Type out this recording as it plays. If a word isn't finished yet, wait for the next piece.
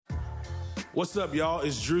What's up, y'all?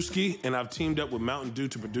 It's Drewski, and I've teamed up with Mountain Dew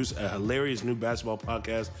to produce a hilarious new basketball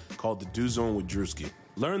podcast called The Dew Zone with Drewski.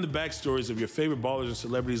 Learn the backstories of your favorite ballers and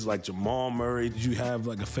celebrities like Jamal Murray. Did you have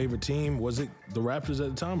like a favorite team? Was it the Raptors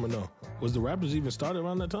at the time or no? Was the Raptors even started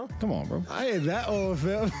around that time? Come on, bro. I ain't that old,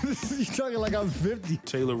 fam. You talking like I'm 50.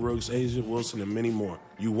 Taylor Rooks, Asia Wilson, and many more.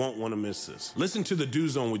 You won't want to miss this. Listen to The Dew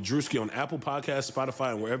Zone with Drewski on Apple Podcasts,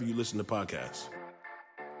 Spotify, and wherever you listen to podcasts.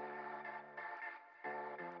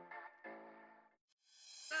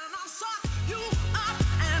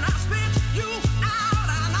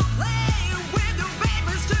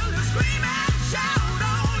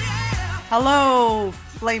 Hello,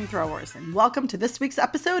 flamethrowers, and welcome to this week's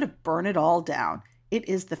episode of Burn It All Down. It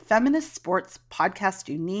is the feminist sports podcast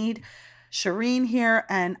you need. Shireen here,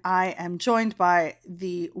 and I am joined by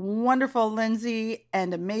the wonderful Lindsay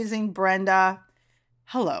and amazing Brenda.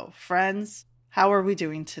 Hello, friends. How are we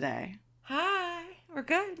doing today? Hi, we're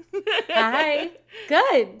good. Hi.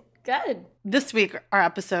 Good. This week, our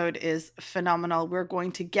episode is phenomenal. We're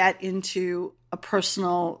going to get into a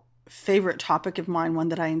personal favorite topic of mine, one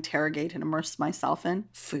that I interrogate and immerse myself in: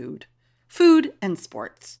 food and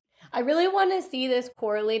sports. I really want to see this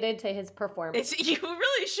correlated to his performance. You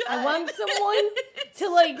really should. I want someone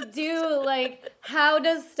to do how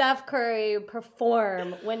does Steph Curry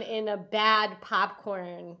perform when in a bad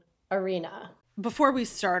popcorn arena? Before we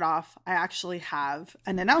start off, I actually have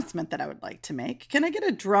an announcement that I would like to make. Can I get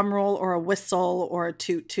a drum roll or a whistle or a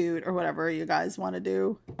toot toot or whatever you guys want to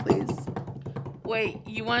do, please? Wait,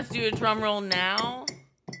 you want us to do a drum roll now?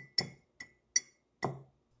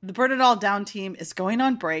 The Burn It All Down team is going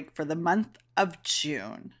on break for the month of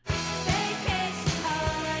June.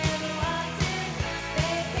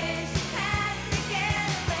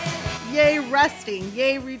 Yay resting,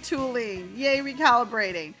 yay retooling, yay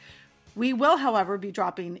recalibrating. We will, however, be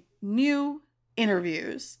dropping new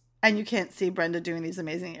interviews. And you can't see Brenda doing these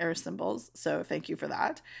amazing air symbols, so thank you for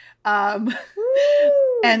that.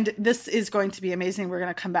 And this is going to be amazing. We're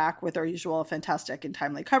going to come back with our usual fantastic and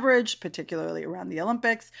timely coverage, particularly around the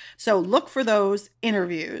Olympics. So look for those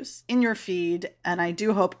interviews in your feed, and I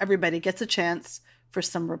do hope everybody gets a chance for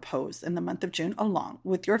some repose in the month of June along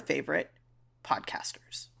with your favorite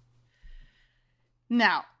podcasters.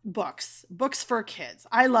 Now, books for kids.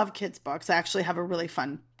 I love kids' books. I actually have a really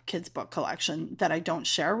fun kids' book collection that I don't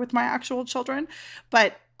share with my actual children,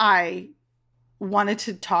 but I wanted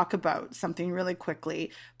to talk about something really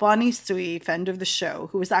quickly. Bonnie Sui, friend of the show,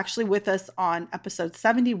 who was actually with us on episode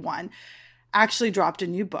 71, actually dropped a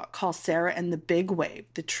new book called Sarah and the Big Wave,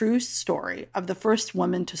 the true story of the first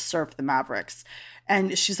woman to surf the Mavericks.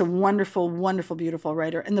 And she's a wonderful, wonderful, beautiful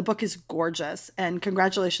writer. And the book is gorgeous. And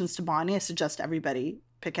congratulations to Bonnie. I suggest everybody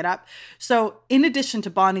pick it up. So in addition to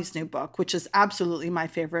Bonnie's new book, which is absolutely my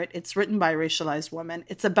favorite, it's written by a racialized woman.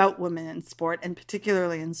 It's about women in sport and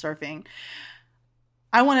particularly in surfing.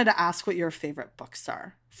 I wanted to ask what your favorite books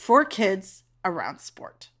are for kids around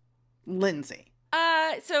sport. Lindsay.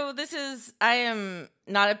 I am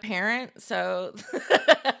not a parent, so,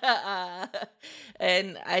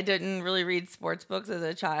 and I didn't really read sports books as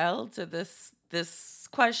a child. So this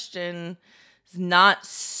question is not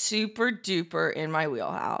super duper in my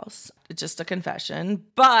wheelhouse. It's just a confession.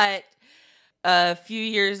 But a few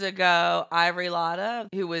years ago, Ivory Latta,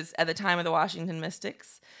 who was at the time of the Washington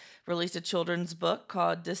Mystics, released a children's book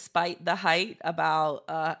called Despite the Height about,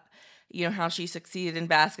 how she succeeded in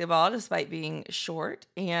basketball despite being short.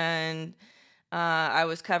 And I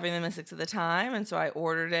was covering the Mystics at the time, and so I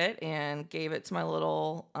ordered it and gave it to my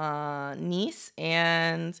little niece,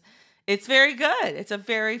 and it's very good. It's a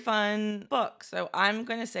very fun book, so I'm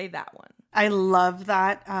going to say that one. I love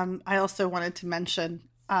that. I also wanted to mention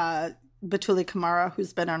Batuli Kamara,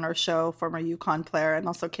 who's been on our show, former UConn player, and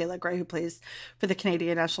also Kayla Gray, who plays for the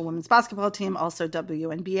Canadian National Women's Basketball Team, also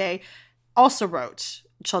WNBA, also wrote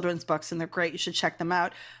children's books, and they're great. You should check them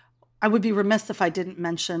out. I would be remiss if I didn't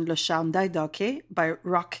mention Le Charme d'Hockey by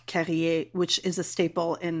Roch Carrier, which is a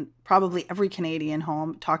staple in probably every Canadian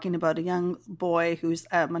home, talking about a young boy who's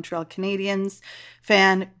a Montreal Canadiens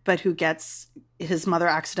fan, but who gets his mother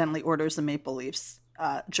accidentally orders a Maple Leafs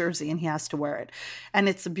jersey and he has to wear it. And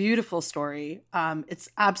it's a beautiful story. It's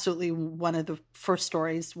absolutely one of the first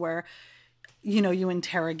stories where you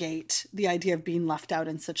interrogate the idea of being left out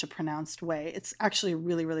in such a pronounced way. It's actually a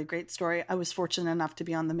really, really great story. I was fortunate enough to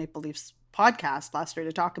be on the Maple Leafs podcast last year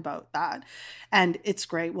to talk about that. And it's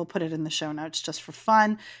great. We'll put it in the show notes just for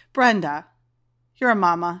fun. Brenda, you're a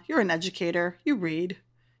mama. You're an educator. You read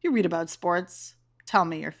about sports. Tell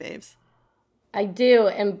me your faves. I do,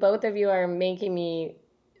 and both of you are making me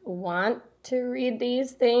want to read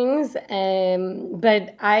these things.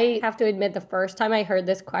 But I have to admit, the first time I heard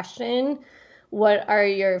this question, what are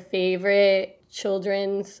your favorite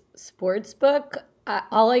children's sports book?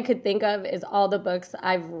 All I could think of is all the books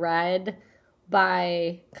I've read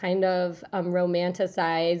by kind of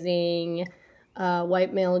romanticizing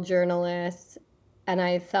white male journalists. And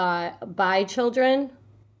I thought, by children?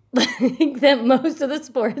 Like that most of the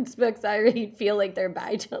sports books I read feel like they're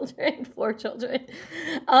by children, for children.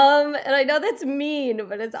 And I know that's mean,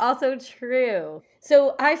 but it's also true.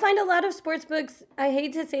 So I find a lot of sports books, I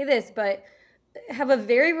hate to say this, but have a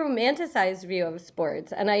very romanticized view of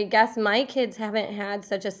sports. And I guess my kids haven't had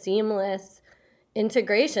such a seamless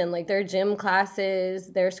integration, like their gym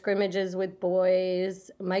classes, their scrimmages with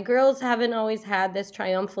boys. My girls haven't always had this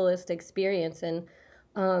triumphalist experience. And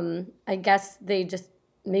I guess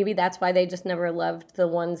maybe that's why they just never loved the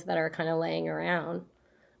ones that are kind of laying around.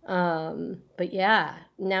 But yeah,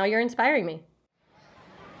 now you're inspiring me.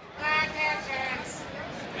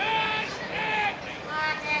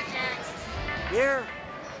 Here,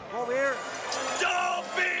 over here. Don't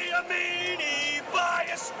be a meanie, buy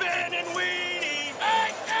a spinning weenie.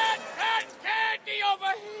 Candy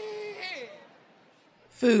over here.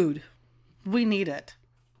 Food. We need it.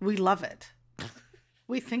 We love it.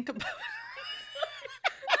 We think about it.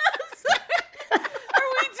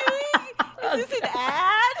 Is this an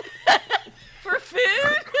ad for food?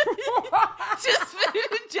 Just food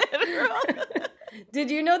in general? Did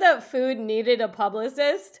you know that food needed a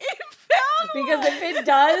publicist? It found Because one. if it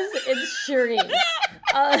does, it's Shireen.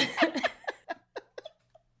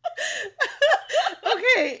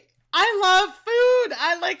 Okay. I love food.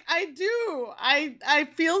 I do. I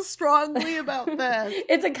feel strongly about this.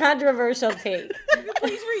 It's a controversial take.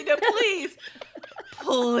 Please read it, please.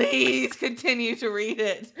 Please continue to read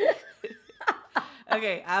it.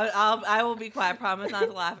 Okay, I will be quiet. I promise not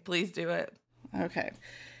to laugh. Please do it. Okay.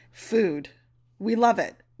 Food. We love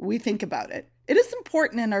it. We think about it. It is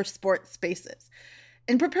important in our sports spaces.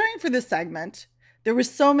 In preparing for this segment, there were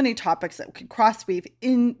so many topics that could cross-weave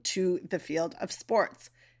into the field of sports.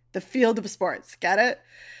 The field of sports. Get it?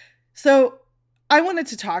 So I wanted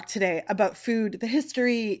to talk today about food, the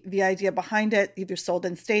history, the idea behind it, either sold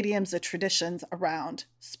in stadiums, the traditions around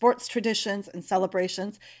sports traditions and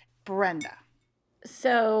celebrations. Brenda.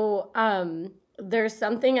 So there's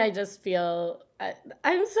something I just feel,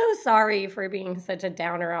 I'm so sorry for being such a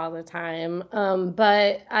downer all the time.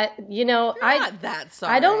 But You're not that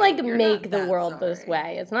sorry. I don't You're make not the that world sorry. this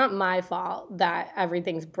way. It's not my fault that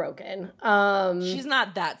everything's broken. She's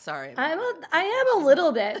not that sorry. I am a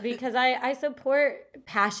little bit, because I support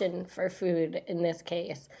passion for food in this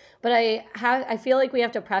case. But I feel like we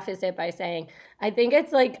have to preface it by saying I think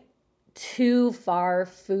it's like too far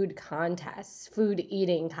food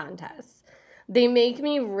eating contests. They make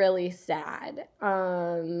me really sad.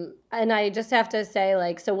 And I just have to say,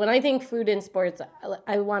 like, so when I think food in sports,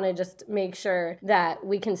 I want to just make sure that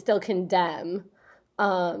we can still condemn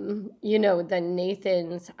the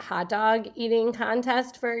Nathan's hot dog eating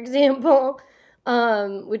contest, for example,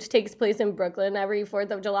 which takes place in Brooklyn every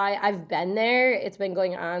 4th of July. I've been there. It's been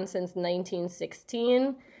going on since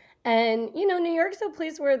 1916. And, New York's a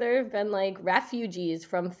place where there have been like refugees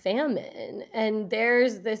from famine. And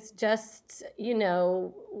there's this just,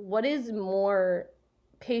 what is more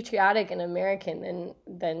patriotic and American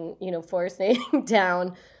than forcing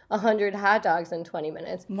down 100 hot dogs in 20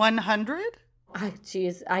 minutes. 100?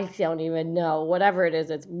 Geez, I don't even know. Whatever it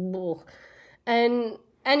is, it's... And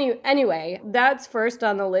anyway, that's first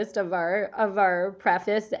on the list of our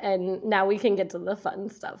preface. And now we can get to the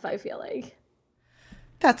fun stuff, I feel like.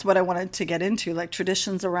 That's what I wanted to get into, like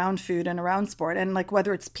traditions around food and around sport. And like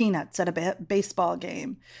whether it's peanuts at a baseball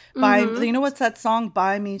game. You know what's that song?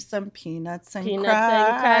 Buy me some peanuts and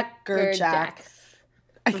Cracker Jacks.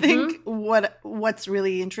 I think what's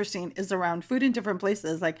really interesting is around food in different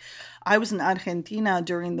places. Like I was in Argentina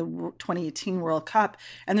during the 2018 World Cup,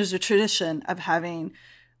 and there's a tradition of having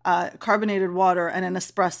carbonated water and an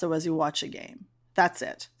espresso as you watch a game. That's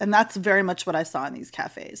it. And that's very much what I saw in these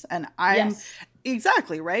cafes. And Yes.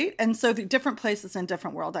 Exactly, right? And so the different places in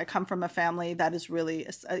different world. I come from a family that is really,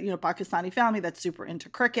 Pakistani family that's super into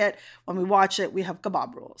cricket. When we watch it, we have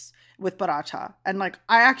kebab rolls with paratha. And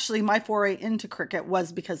my foray into cricket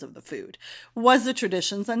was because of the food, was the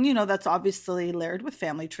traditions. And, that's obviously layered with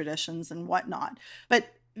family traditions and whatnot. But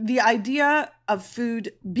the idea of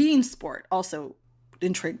food being sport also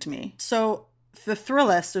intrigued me. So the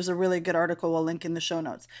Thrillist, there's a really good article we'll link in the show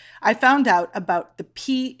notes. I found out about the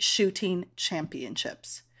pea shooting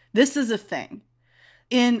championships. This is a thing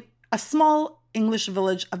in a small English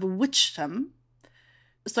village of Witcham.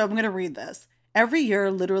 So I'm going to read this. Every year,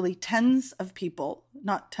 literally tens of people,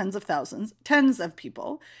 not tens of thousands, tens of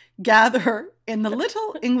people gather in the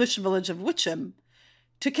little English village of Witcham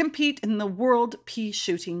to compete in the World Pea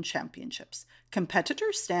Shooting Championships.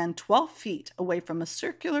 Competitors stand 12 feet away from a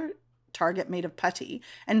circular target made of putty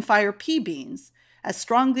and fire pea beans as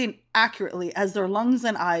strongly and accurately as their lungs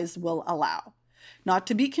and eyes will allow. Not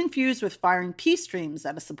to be confused with firing pea streams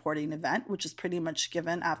at a supporting event, which is pretty much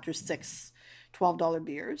given after 6 $12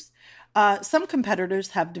 beers. Some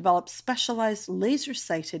competitors have developed specialized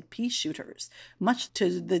laser-sighted pea shooters, much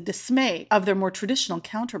to the dismay of their more traditional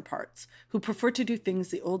counterparts, who prefer to do things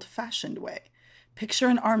the old-fashioned way. Picture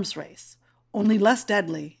an arms race, only less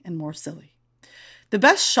deadly and more silly. The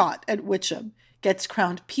best shot at Witcham gets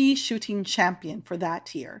crowned pea shooting champion for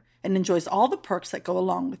that year and enjoys all the perks that go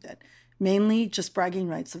along with it, mainly just bragging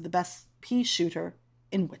rights of the best pea shooter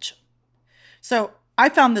in Witcham. So I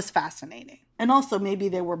found this fascinating. And also maybe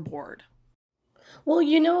they were bored. Well,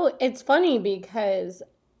 it's funny because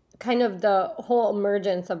kind of the whole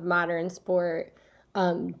emergence of modern sport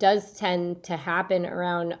does tend to happen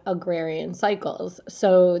around agrarian cycles.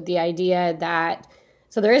 So the idea that,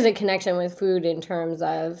 so there is a connection with food in terms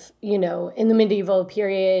of, in the medieval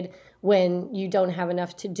period when you don't have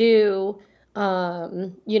enough to do,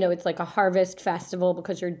 it's like a harvest festival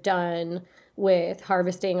because you're done with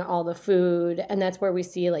harvesting all the food, and that's where we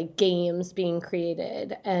see like games being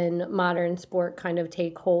created and modern sport kind of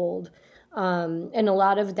take hold, and a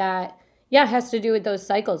lot of that has to do with those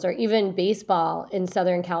cycles. Or even baseball in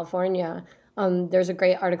Southern California, there's a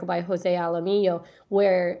great article by Jose Alamillo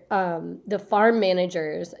where the farm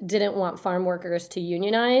managers didn't want farm workers to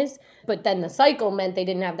unionize, but then the cycle meant they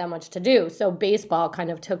didn't have that much to do. So baseball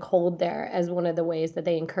kind of took hold there as one of the ways that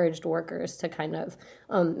they encouraged workers to kind of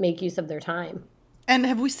make use of their time. And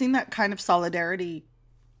have we seen that kind of solidarity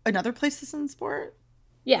in other places in sport?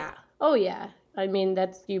 Yeah. Oh, yeah. I mean,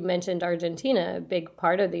 you mentioned Argentina. A big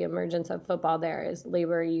part of the emergence of football there is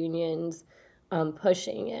labor unions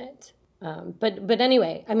pushing it. But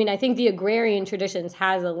anyway, I mean, I think the agrarian traditions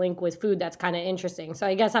has a link with food that's kind of interesting. So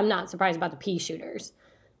I guess I'm not surprised about the pea shooters.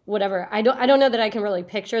 Whatever. I don't know that I can really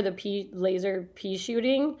picture the laser pea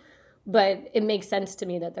shooting, but it makes sense to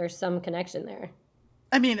me that there's some connection there.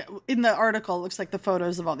 I mean, in the article, it looks like the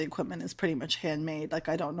photos of all the equipment is pretty much handmade. Like,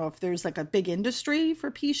 I don't know if there's like a big industry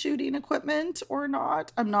for pea shooting equipment or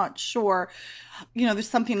not. I'm not sure. There's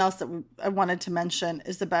something else that I wanted to mention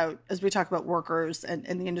is about, as we talk about workers and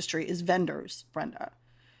in the industry, is vendors, Brenda.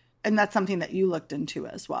 And that's something that you looked into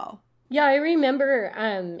as well. Yeah, I remember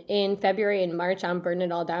in February and March on Burn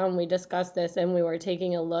It All Down, we discussed this and we were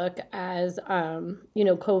taking a look as,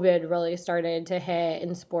 COVID really started to hit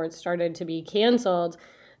and sports started to be canceled.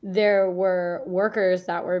 There were workers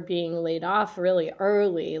that were being laid off really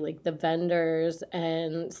early, like the vendors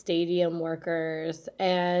and stadium workers.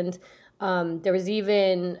 And there was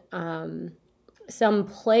even some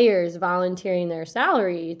players volunteering their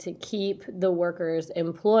salary to keep the workers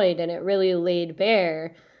employed. And it really laid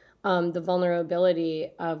bare the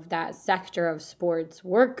vulnerability of that sector of sports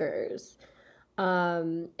workers.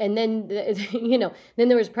 And then, then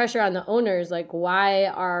there was pressure on the owners, like, why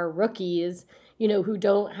are rookies, who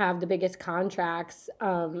don't have the biggest contracts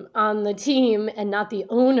on the team and not the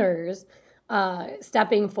owners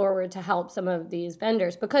stepping forward to help some of these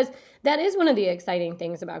vendors? Because that is one of the exciting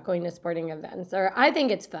things about going to sporting events, or I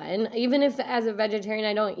think it's fun. Even if as a vegetarian,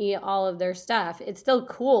 I don't eat all of their stuff, it's still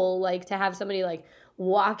cool, like, to have somebody like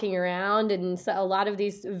walking around, and so a lot of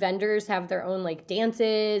these vendors have their own like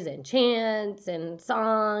dances and chants and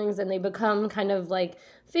songs, and they become kind of like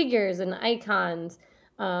figures and icons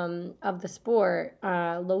of the sport,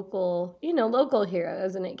 local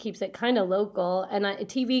heroes, and it keeps it kind of local, and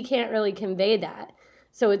TV can't really convey that.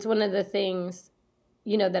 So it's one of the things,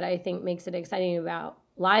 that I think makes it exciting about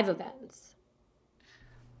live events.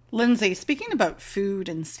 Lindsay, speaking about food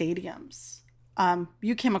and stadiums,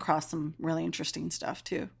 you came across some really interesting stuff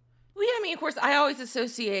too. Well, yeah, I mean, of course, I always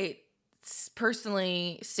associate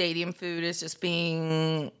personally stadium food as just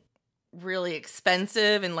being really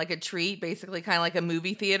expensive and like a treat, basically kind of like a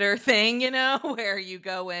movie theater thing, where you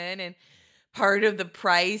go in and part of the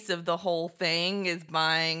price of the whole thing is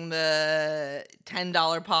buying the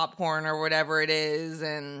 $10 popcorn or whatever it is,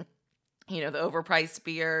 and, the overpriced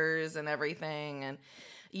beers and everything. And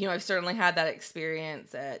I've certainly had that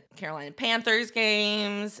experience at Carolina Panthers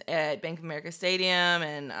games, at Bank of America Stadium,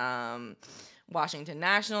 and Washington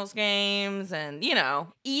Nationals games. And,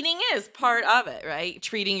 eating is part of it, right?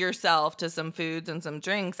 Treating yourself to some foods and some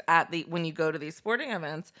drinks when you go to these sporting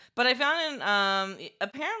events. But I found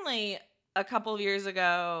apparently A couple of years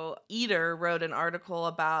ago, Eater wrote an article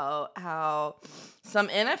about how some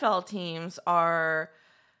NFL teams are,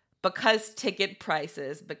 because ticket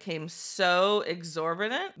prices became so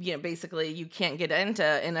exorbitant, basically you can't get into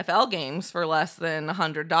NFL games for less than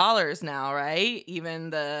 $100 now, right?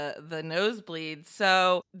 Even the nosebleeds.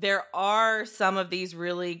 So there are some of these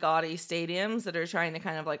really gaudy stadiums that are trying to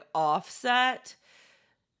kind of like offset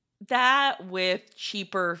that with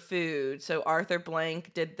cheaper food. So Arthur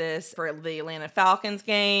Blank did this for the Atlanta Falcons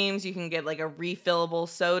games. You can get like a refillable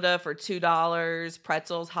soda for $2,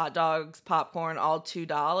 pretzels, hot dogs, popcorn, all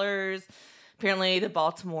 $2. Apparently the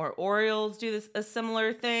Baltimore Orioles do a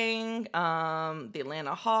similar thing. The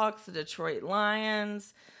Atlanta Hawks, the Detroit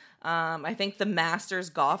Lions. I think the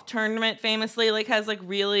Masters golf tournament famously like has like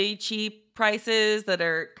really cheap prices that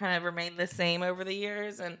are kind of remained the same over the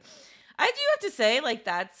years. And I do have to say, like,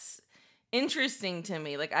 that's interesting to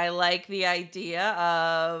me. Like, I like the idea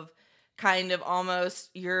of kind of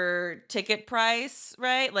almost your ticket price,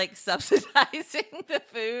 right? Like subsidizing the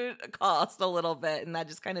food cost a little bit and that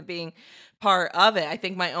just kind of being part of it. I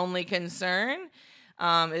think my only concern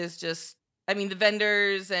is just, I mean, the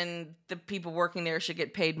vendors and the people working there should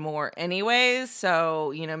get paid more anyways.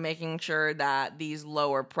 So, making sure that these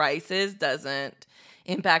lower prices doesn't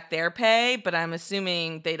impact their pay, but I'm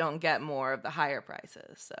assuming they don't get more of the higher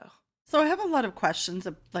prices. So I have a lot of questions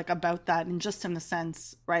about that, and just in the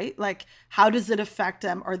sense, right? Like, how does it affect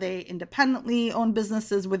them? Are they independently owned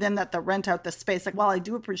businesses within that rent out the space? Like, while I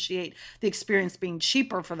do appreciate the experience being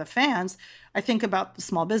cheaper for the fans, I think about the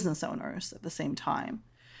small business owners at the same time.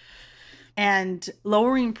 And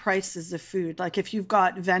lowering prices of food, like if you've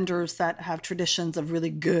got vendors that have traditions of really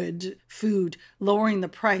good food, lowering the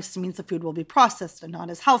price means the food will be processed and not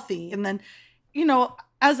as healthy. And then,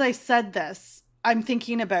 as I said this, I'm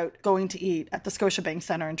thinking about going to eat at the Scotiabank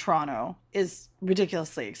Centre in Toronto is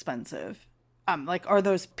ridiculously expensive. Like, are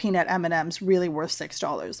those peanut M&Ms really worth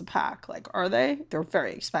 $6 a pack? Like, are they? They're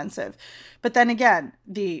very expensive. But then again,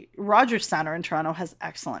 the Rogers Centre in Toronto has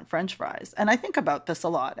excellent French fries. And I think about this a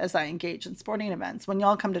lot as I engage in sporting events. When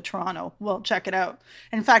y'all come to Toronto, well, check it out.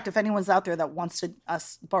 In fact, if anyone's out there that wants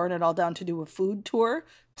us barn it all down to do a food tour,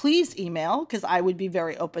 please email, because I would be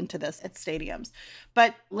very open to this at stadiums.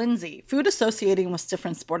 But Lindsay, food associating with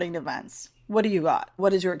different sporting events, what do you got?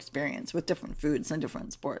 What is your experience with different foods and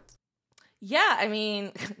different sports? Yeah, I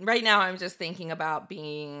mean, right now I'm just thinking about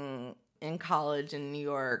being in college in New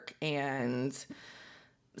York, and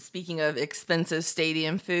speaking of expensive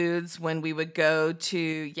stadium foods, when we would go to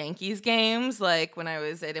Yankees games, like when I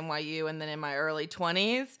was at NYU and then in my early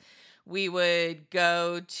 20s, we would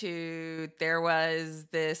go to, there was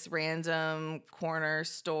this random corner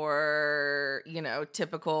store,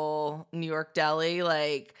 typical New York deli,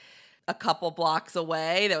 like a couple blocks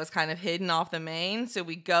away that was kind of hidden off the main. So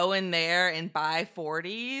we go in there and buy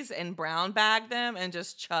 40s and brown bag them and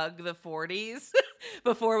just chug the 40s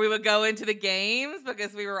before we would go into the games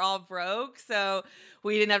because we were all broke. So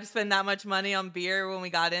we didn't have to spend that much money on beer when we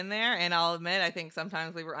got in there. And I'll admit, I think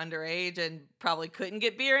sometimes we were underage and probably couldn't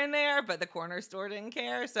get beer in there, but the corner store didn't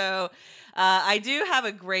care. So I do have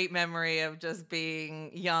a great memory of just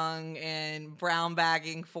being young and brown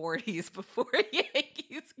bagging 40s before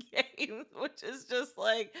Yankees games, which is just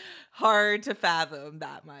like hard to fathom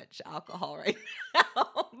that much alcohol right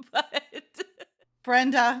now. But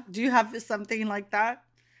Brenda, do you have something like that?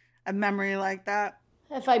 A memory like that?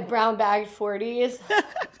 If I brown bagged 40s,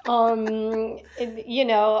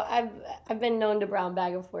 I've been known to brown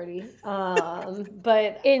bag a 40.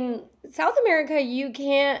 But in South America, you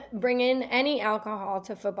can't bring in any alcohol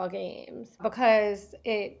to football games because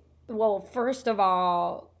first of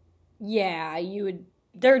all,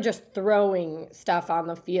 they're just throwing stuff on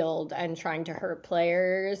the field and trying to hurt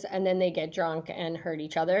players, and then they get drunk and hurt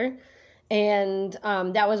each other. And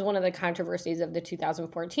that was one of the controversies of the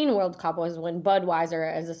 2014 World Cup, was when Budweiser,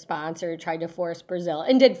 as a sponsor, tried to force Brazil,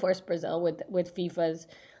 and did force Brazil with FIFA's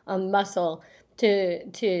muscle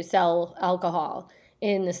to sell alcohol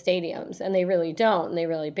in the stadiums. And they really don't, and they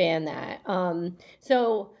really ban that.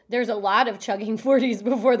 So there's a lot of chugging 40s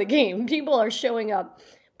before the game. People are showing up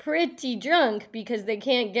pretty drunk because they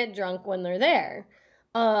can't get drunk when they're there.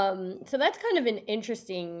 So that's kind of an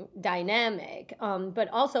interesting dynamic. But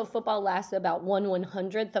also football lasts about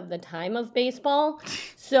 1/100th of the time of baseball.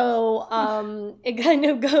 So it kind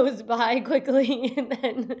of goes by quickly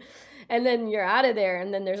and then you're out of there.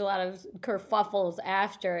 And then there's a lot of kerfuffles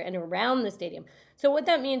after and around the stadium. So what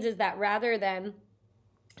that means is that rather than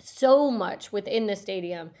so much within the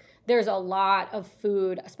stadium, there's a lot of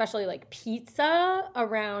food, especially like pizza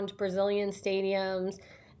around Brazilian stadiums.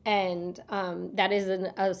 And that is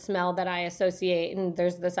a smell that I associate. And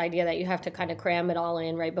there's this idea that you have to kind of cram it all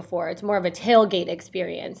in right before. It's more of a tailgate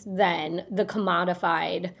experience than the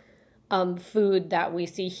commodified food that we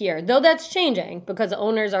see here. Though that's changing because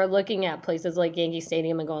owners are looking at places like Yankee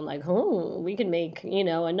Stadium and going like, oh, we can make,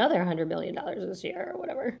 another $100 million this year or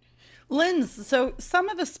whatever. Linz, so some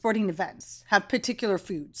of the sporting events have particular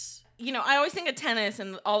foods. I always think of tennis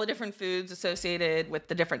and all the different foods associated with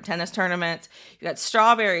the different tennis tournaments. You got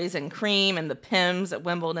strawberries and cream and the Pims at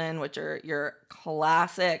Wimbledon, which are your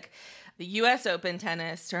classic. The U.S. Open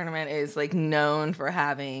tennis tournament is like known for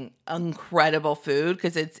having incredible food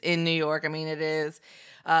because it's in New York. I mean, it is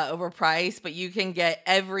overpriced, but you can get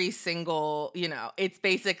every single, it's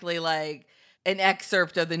basically like an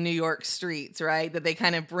excerpt of the New York streets, right? That they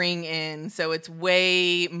kind of bring in. So it's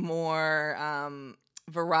way more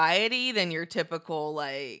variety than your typical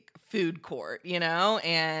like food court,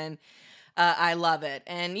 and I love it.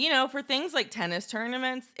 And, for things like tennis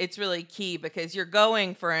tournaments, it's really key because you're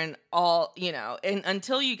going for and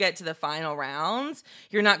until you get to the final rounds,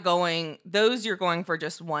 you're going for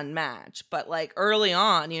just one match. But like early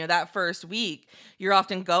on, that first week, you're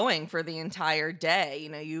often going for the entire day.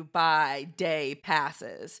 You buy day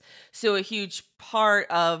passes. So a huge part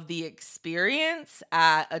of the experience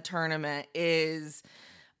at a tournament is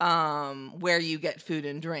where you get food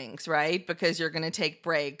and drinks, right? Because you're going to take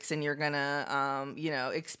breaks and you're going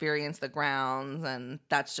to, experience the grounds. And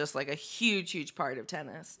that's just like a huge, huge part of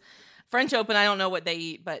tennis. French Open, I don't know what they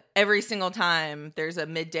eat, but every single time there's a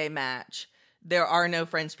midday match, there are no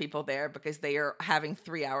French people there because they are having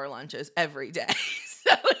 3-hour lunches every day.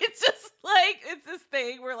 So it's just like, it's this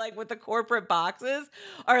thing where like with the corporate boxes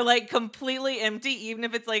are like completely empty, even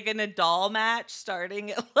if it's like a Nadal match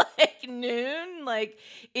starting at like noon, like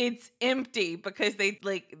it's empty because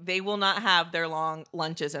they will not have their long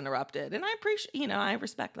lunches interrupted. And I appreciate, I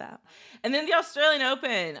respect that. And then the Australian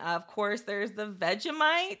Open, of course, there's the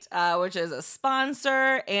Vegemite, which is a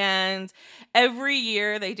sponsor. And every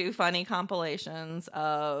year they do funny compilations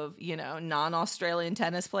of, non-Australian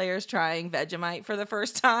tennis players trying Vegemite for the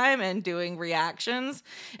first time and doing reactions.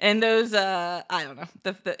 And those, I don't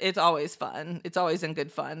know, it's always fun. It's always in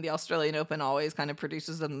good fun. The Australian Open always kind of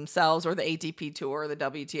produces them themselves, or the ATP Tour, the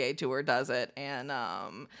WTA Tour does it. And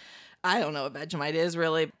I don't know what Vegemite is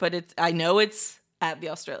really, but I know it's at the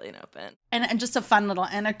Australian Open. And just a fun little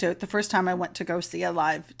anecdote. The first time I went to go see a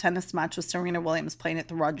live tennis match was Serena Williams playing at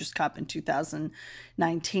the Rogers Cup in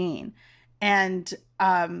 2019. And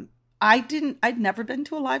I'd never been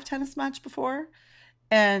to a live tennis match before.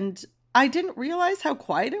 And I didn't realize how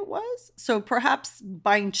quiet it was. So perhaps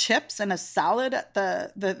buying chips and a salad at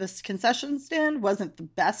this concession stand wasn't the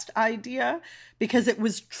best idea because it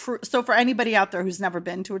was true. So for anybody out there who's never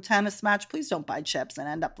been to a tennis match, please don't buy chips and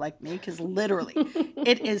end up like me because literally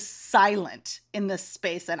it is silent in this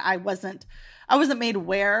space. And I wasn't made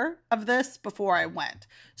aware of this before I went.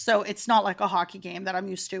 So it's not like a hockey game that I'm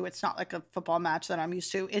used to. It's not like a football match that I'm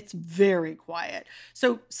used to. It's very quiet.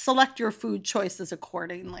 So select your food choices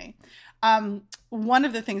accordingly. One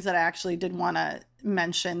of the things that I actually did want to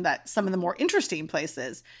mention that some of the more interesting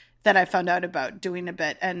places that I found out about doing a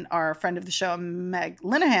bit, and our friend of the show, Meg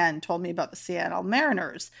Linehan, told me about the Seattle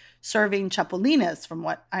Mariners serving chapulines, from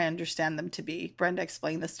what I understand them to be. Brenda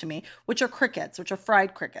explained this to me, which are crickets, which are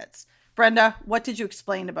fried crickets. Brenda, what did you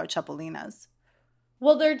explain about chapulines?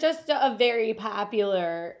 Well, they're just a very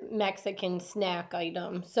popular Mexican snack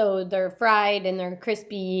item. So they're fried and they're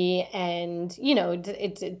crispy and,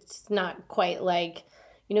 it's not quite like,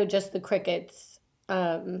 just the crickets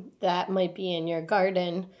that might be in your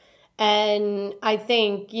garden. And I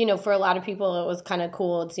think, for a lot of people, it was kind of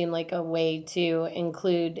cool. It seemed like a way to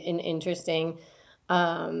include an interesting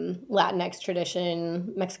Latinx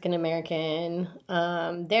tradition, Mexican-American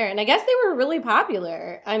there. And I guess they were really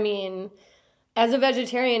popular. I mean, as a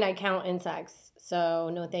vegetarian, I count insects, so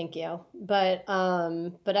no thank you. But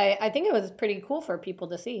I think it was pretty cool for people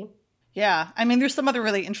to see. Yeah. I mean, there's some other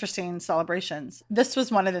really interesting celebrations. This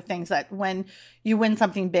was one of the things that when you win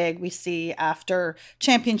something big, we see after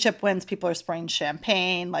championship wins, people are spraying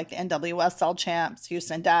champagne, like the NWSL champs,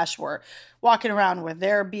 Houston Dash were walking around with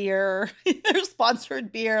their beer, their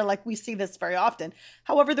sponsored beer. Like we see this very often.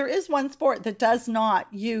 However, there is one sport that does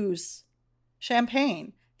not use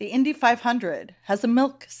champagne. The Indy 500 has a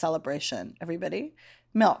milk celebration, everybody.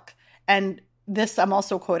 Milk. And this, I'm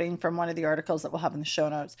also quoting from one of the articles that we'll have in the show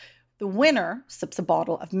notes. The winner sips a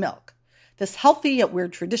bottle of milk. This healthy yet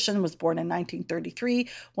weird tradition was born in 1933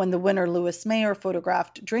 when the winner, Louis Mayer,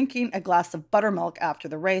 photographed drinking a glass of buttermilk after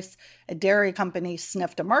the race. A dairy company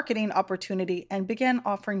sniffed a marketing opportunity and began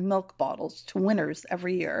offering milk bottles to winners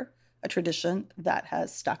every year a tradition that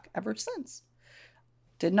has stuck ever since.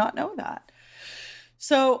 Did not know that.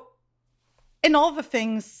 So, in all the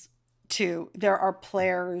things, too, there are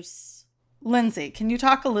players. Lindsay, can you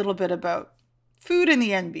talk a little bit about food in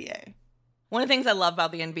the NBA? One of the things I love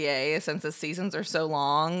about the NBA is since the seasons are so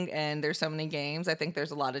long and there's so many games, I think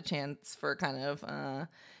there's a lot of chance for kind of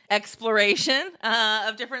exploration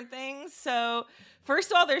of different things. So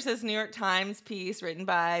first of all, there's this New York Times piece written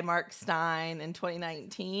by Mark Stein in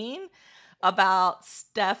 2019 about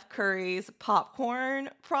Steph Curry's popcorn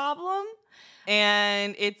problem.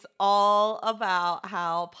 And it's all about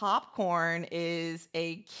how popcorn is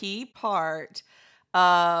a key part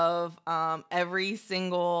of every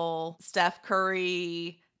single Steph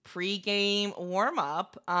Curry pregame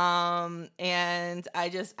warm-up. And I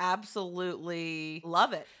just absolutely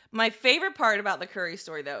love it. My favorite part about the Curry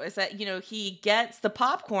story, though, is that, he gets the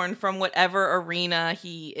popcorn from whatever arena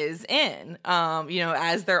he is in,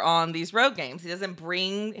 as they're on these road games. He doesn't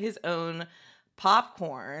bring his own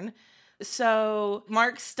popcorn. So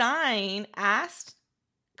Mark Stein asked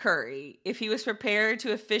Curry if he was prepared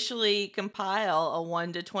to officially compile a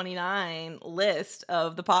 1 to 29 list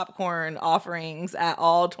of the popcorn offerings at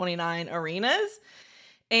all 29 arenas.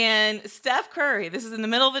 And Steph Curry, this is in the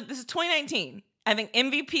middle of it, this is 2019, I think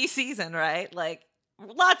MVP season, right? Like,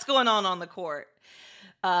 lots going on the court.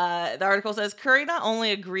 The article says Curry not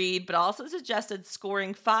only agreed, but also suggested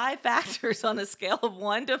scoring 5 factors on a scale of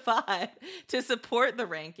 1 to 5 to support the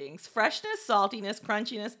rankings: freshness, saltiness,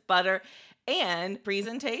 crunchiness, butter, and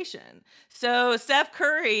presentation. So Steph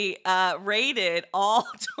Curry rated all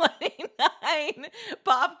 29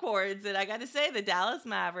 popcorns, and I got to say, the Dallas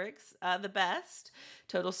Mavericks, the best.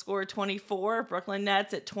 Total score 24, Brooklyn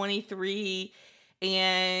Nets at 23.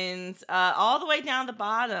 And all the way down the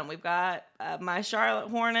bottom, we've got my Charlotte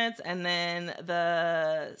Hornets and then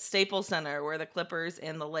the Staples Center where the Clippers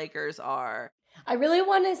and the Lakers are. I really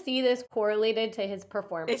want to see this correlated to his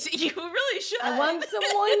performance. You really should. I want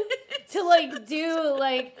someone to do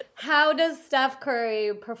how does Steph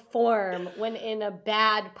Curry perform when in a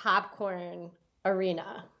bad popcorn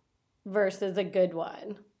arena versus a good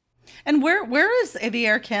one? And where is the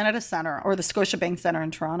Air Canada Centre or the Scotiabank Centre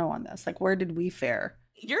in Toronto on this? Like, where did we fare?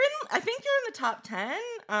 I think you're in the top 10.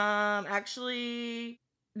 Actually,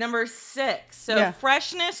 number 6. So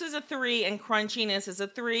freshness is a 3 and crunchiness is a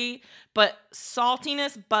 3, but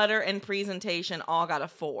saltiness, butter, and presentation all got a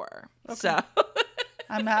 4. Okay. So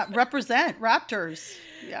I'm at represent Raptors.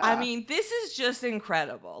 Yeah. I mean, this is just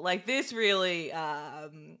incredible. Like, this really,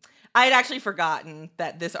 I'd actually forgotten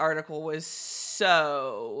that this article was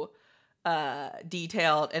so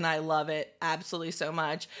detailed, and I love it absolutely so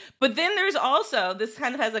much. But then there's also, this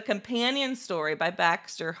kind of has a companion story by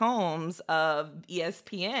Baxter Holmes of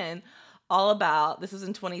ESPN, all about, this was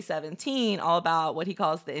in 2017, all about what he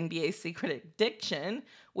calls the NBA secret addiction,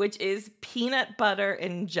 which is peanut butter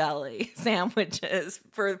and jelly sandwiches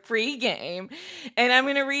for pregame. And I'm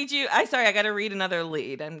going to read you, I got to read another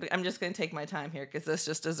lead. I'm just going to take my time here because this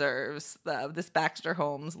just deserves, this Baxter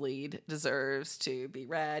Holmes lead deserves to be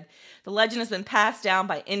read. The legend has been passed down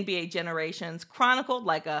by NBA generations, chronicled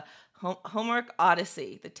like a Homeric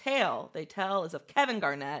Odyssey. The tale they tell is of Kevin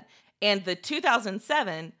Garnett and the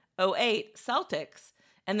 2007-08 Celtics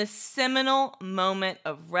and the seminal moment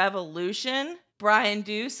of revolution. Brian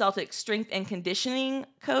Dew, Celtics strength and conditioning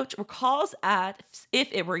coach, recalls if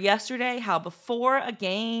it were yesterday how before a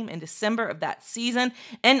game in December of that season,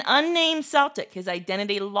 an unnamed Celtic, his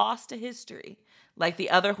identity lost to history, like the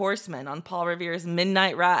other horsemen on Paul Revere's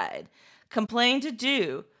Midnight Ride, complained to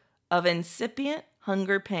Dew of incipient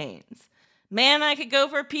hunger pains. Man, I could go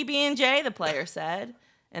for a PB&J, the player said.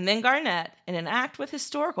 And then Garnett, in an act with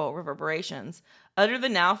historical reverberations, uttered the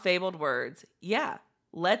now fabled words, "Yeah,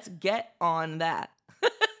 let's get on that."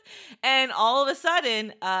 And all of a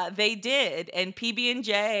sudden, they did. And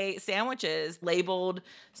PB&J sandwiches labeled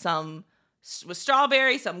some with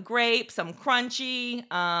strawberry, some grape, some crunchy.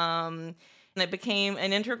 And it became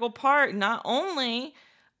an integral part not only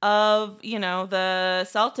of, the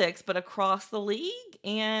Celtics, but across the league.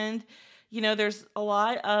 And, there's a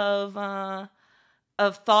lot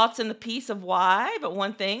of thoughts in the piece of why, but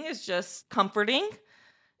one thing is just comforting.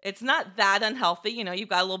 It's not that unhealthy. You've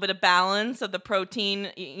got a little bit of balance of the protein,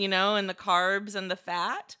 and the carbs and the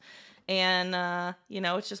fat. And,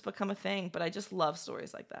 it's just become a thing. But I just love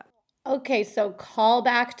stories like that. Okay, so call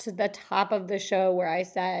back to the top of the show where I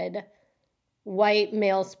said white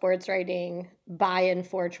male sports writing by and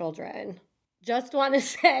for children. Just want to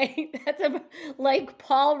say that's like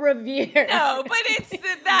Paul Revere. No, but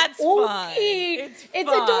that's fun. It's fun.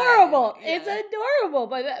 adorable. Yeah. It's adorable,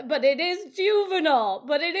 but it is juvenile.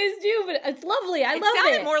 It's lovely. I love it. It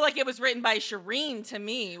sounded more like it was written by Shireen to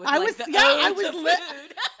me. With I like was, the yeah, I ode was to lit.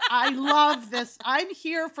 food. I love this. I'm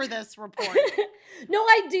here for this report. No,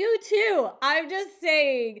 I do too. I'm just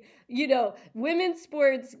saying, women's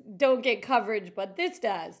sports don't get coverage, but this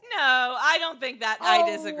does. No, I don't think that. I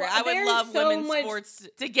disagree. I would love women's sports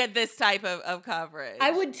to get this type of coverage.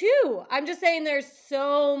 I would too. I'm just saying there's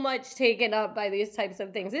so much taken up by these types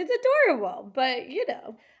of things. It's adorable, but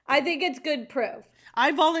I think it's good proof.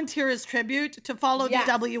 I volunteer as tribute to follow Yes.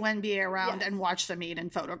 the WNBA around and watch the meet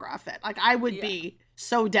and photograph it. Like, I would be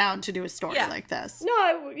so down to do a story like this. No,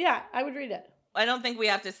 I would read it. I don't think we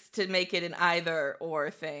have to make it an either or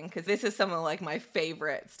thing, because this is some of like my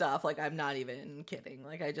favorite stuff. Like, I'm not even kidding.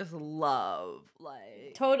 Like, I just love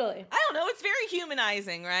Totally. I don't know. It's very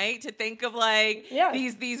humanizing, right? To think of like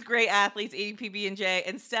these great athletes, PB&J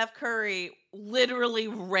and Steph Curry literally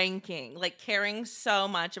ranking, like caring so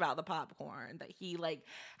much about the popcorn that he like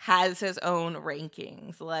has his own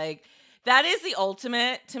rankings. Like, that is the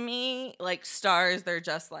ultimate to me. Like, stars, they're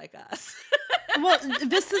just like us. Well,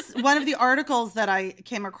 this is one of the articles that I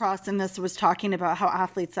came across in this was talking about how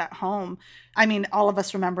athletes at home, I mean, all of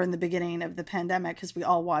us remember in the beginning of the pandemic, because we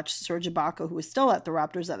all watched Serge Ibaka, who was still at the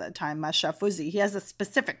Raptors at that time, Chef Uzi. He has a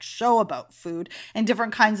specific show about food and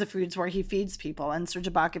different kinds of foods where he feeds people. And Serge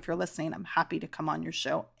Ibaka, if you're listening, I'm happy to come on your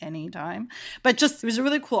show anytime. But just, it was a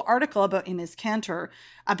really cool article about Enes Kanter,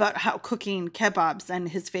 about how cooking kebabs, and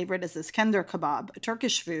his favorite is Iskender kebab, a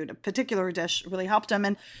Turkish food, a particular dish really helped him.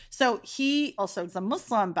 And so he also is a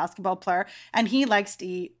Muslim basketball player, and he likes to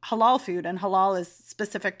eat halal food, and halal is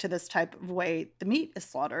specific to this type of way the meat is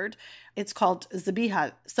slaughtered. It's called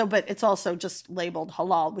zabiha. So, but it's also just labeled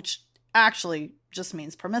halal, which actually just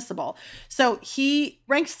means permissible. So he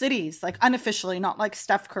ranks cities, like unofficially, not like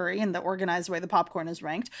Steph Curry in the organized way the popcorn is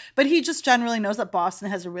ranked, but he just generally knows that Boston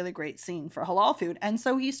has a really great scene for halal food. And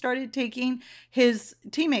so he started taking his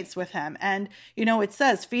teammates with him. And, it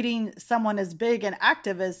says feeding someone as big and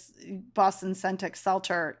active as Boston Celtics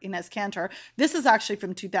center Enes Kanter. This is actually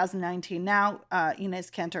from 2019. Now,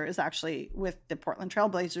 Enes Kanter is actually with the Portland Trail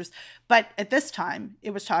Blazers. But at this time,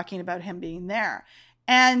 it was talking about him being there.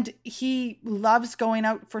 And he loves going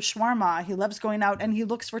out for shawarma. He loves going out, and he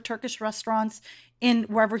looks for Turkish restaurants in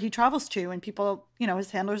wherever he travels to. And people,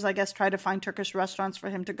 his handlers, I guess, try to find Turkish restaurants for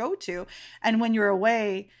him to go to. And when you're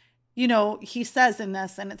away, he says in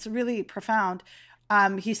this, and it's really profound,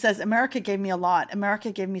 he says, America gave me a lot.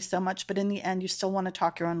 America gave me so much, but in the end, you still want to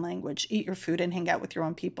talk your own language, eat your food, and hang out with your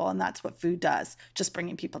own people. And that's what food does, just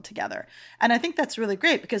bringing people together. And I think that's really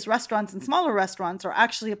great, because restaurants and smaller restaurants are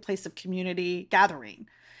actually a place of community gathering.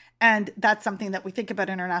 And that's something that we think about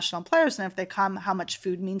international players, and if they come, how much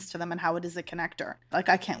food means to them and how it is a connector. Like,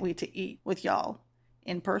 I can't wait to eat with y'all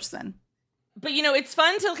in person. But, it's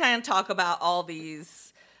fun to kind of talk about all these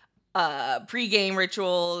pre-game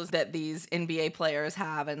rituals that these NBA players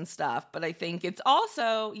have and stuff. But I think it's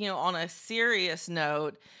also, on a serious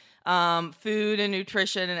note, food and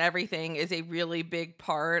nutrition and everything is a really big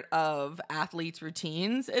part of athletes'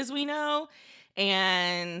 routines, as we know.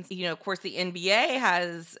 And, of course, the NBA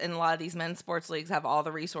has, and a lot of these men's sports leagues have all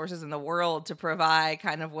the resources in the world to provide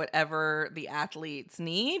kind of whatever the athletes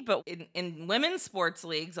need. But in women's sports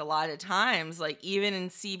leagues, a lot of times, like even in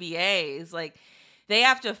CBAs, like they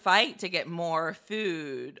have to fight to get more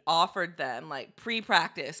food offered them, like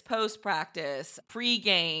pre-practice, post-practice,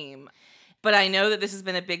 pre-game. But I know that this has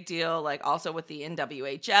been a big deal, like also with the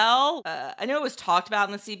NWHL. I know it was talked about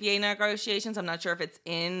in the CBA negotiations. I'm not sure if it's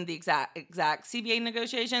in the exact CBA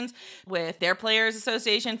negotiations with their players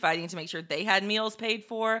association fighting to make sure they had meals paid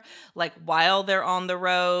for, like while they're on the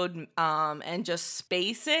road, and just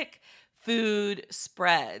basic food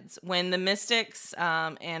spreads. When the Mystics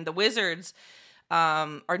and the Wizards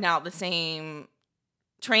are now at the same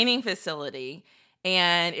training facility,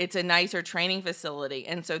 and it's a nicer training facility.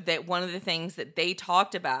 And so that one of the things that they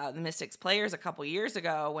talked about, the Mystics players a couple years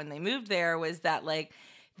ago when they moved there, was that like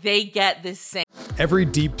they get this same. Every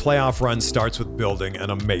deep playoff run starts with building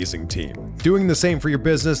an amazing team. Doing the same for your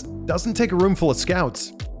business doesn't take a room full of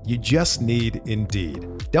scouts. You just need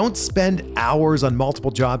Indeed. Don't spend hours on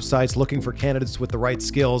multiple job sites looking for candidates with the right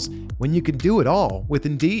skills when you can do it all with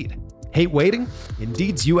Indeed. Hate waiting?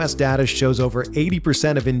 Indeed's US data shows over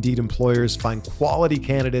 80% of Indeed employers find quality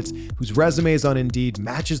candidates whose resumes on Indeed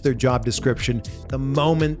matches their job description the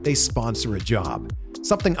moment they sponsor a job.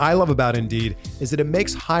 Something I love about Indeed is that it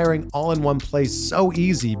makes hiring all in one place so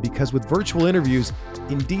easy because with virtual interviews,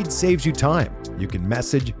 Indeed saves you time. You can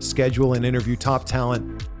message, schedule, and interview top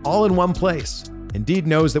talent all in one place. Indeed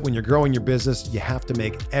knows that when you're growing your business, you have to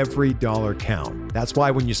make every dollar count. That's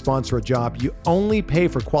why when you sponsor a job, you only pay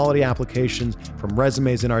for quality applications from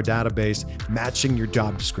resumes in our database matching your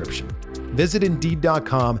job description. Visit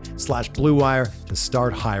Indeed.com/Blue Wire to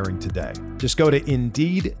start hiring today. Just go to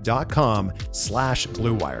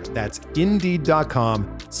Indeed.com/Blue Wire. That's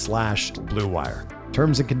Indeed.com/Blue Wire.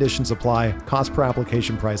 Terms and conditions apply. Cost per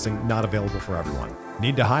application pricing not available for everyone.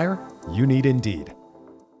 Need to hire? You need Indeed.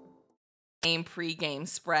 Pre-game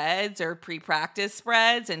spreads or pre-practice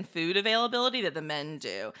spreads and food availability that the men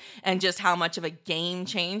do, and just how much of a game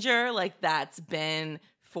changer like that's been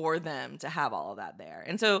for them to have all of that there.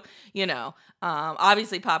 And so,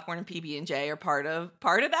 obviously popcorn and PB&J are part of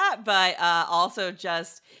that, but also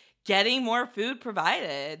just getting more food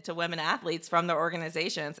provided to women athletes from their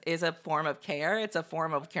organizations is a form of care. It's a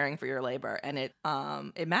form of caring for your labor, and it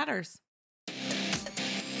matters.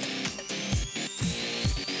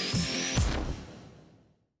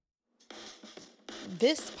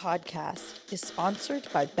 This podcast is sponsored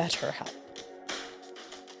by BetterHelp.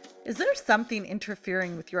 Is there something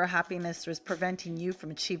interfering with your happiness or is preventing you from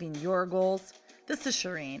achieving your goals? This is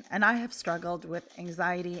Shireen, and I have struggled with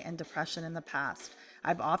anxiety and depression in the past.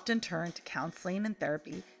 I've often turned to counseling and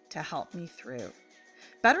therapy to help me through.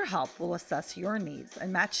 BetterHelp will assess your needs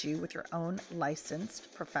and match you with your own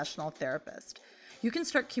licensed professional therapist. You can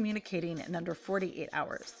start communicating in under 48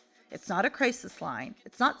 hours. It's not a crisis line.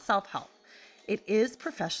 It's not self-help. It is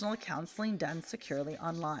professional counseling done securely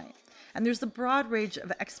online. And there's a broad range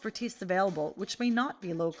of expertise available, which may not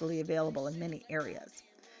be locally available in many areas.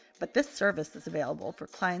 But this service is available for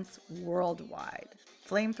clients worldwide.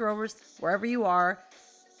 Flamethrowers, wherever you are,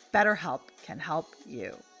 BetterHelp can help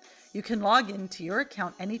you. You can log into your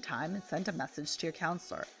account anytime and send a message to your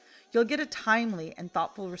counselor. You'll get a timely and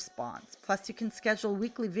thoughtful response. Plus, you can schedule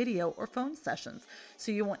weekly video or phone sessions,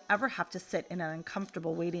 so you won't ever have to sit in an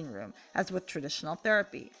uncomfortable waiting room, as with traditional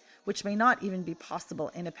therapy, which may not even be possible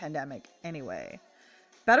in a pandemic anyway.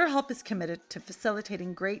 BetterHelp is committed to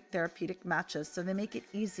facilitating great therapeutic matches, so they make it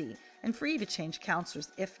easy and free to change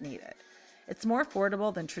counselors if needed. It's more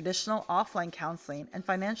affordable than traditional offline counseling, and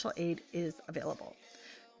financial aid is available.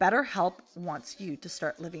 BetterHelp wants you to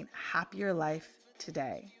start living a happier life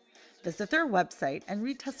today. Visit their website and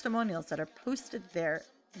read testimonials that are posted there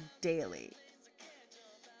daily.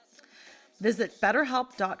 Visit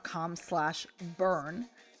betterhelp.com/burn,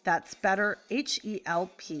 that's better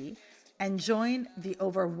HELP, and join the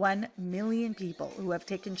over 1 million people who have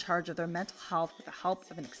taken charge of their mental health with the help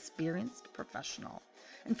of an experienced professional.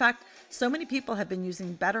 In fact, so many people have been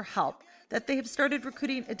using BetterHelp that they have started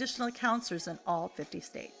recruiting additional counselors in all 50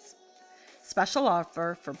 states. Special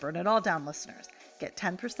offer for Burn It All Down listeners. Get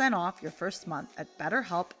 10% off your first month at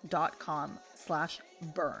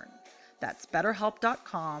betterhelp.com/burn. That's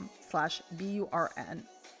betterhelp.com/BURN.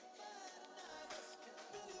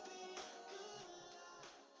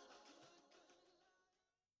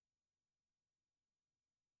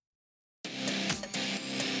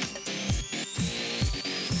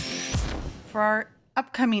 For our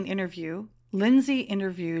upcoming interview, Lindsay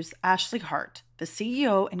interviews Ashley Hart, the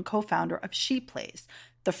CEO and co-founder of She Plays,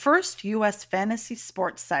 the first U.S. fantasy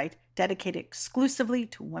sports site dedicated exclusively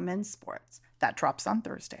to women's sports. That drops on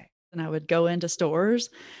Thursday. And I would go into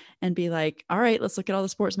stores and be like, all right, let's look at all the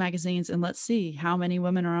sports magazines and let's see how many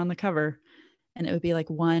women are on the cover. And it would be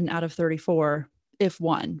like 1 out of 34, if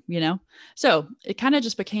one, So it kind of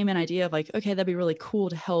just became an idea of like, okay, that'd be really cool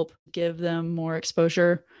to help give them more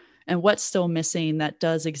exposure and what's still missing that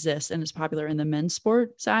does exist and is popular in the men's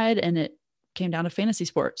sport side. And it came down to fantasy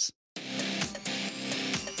sports.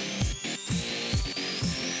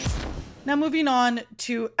 Now moving on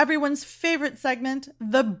to everyone's favorite segment,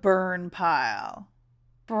 the burn pile.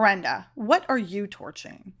 Brenda, what are you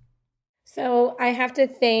torching? So I have to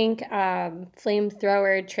thank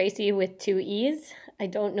flamethrower Tracy with 2 E's. I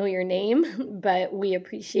don't know your name, but we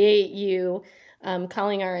appreciate you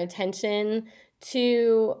calling our attention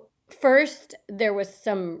to, first, there was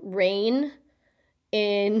some rain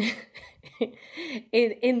in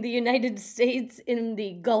the United States, in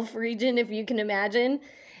the Gulf region, if you can imagine.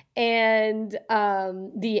 And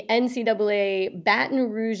the NCAA Baton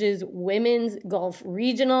Rouge's Women's Golf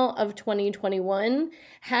Regional of 2021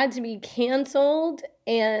 had to be canceled.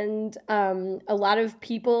 And a lot of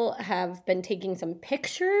people have been taking some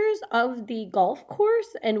pictures of the golf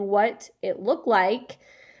course and what it looked like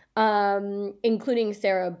including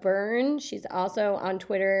Sarah Byrne. She's also on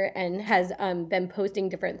Twitter and has been posting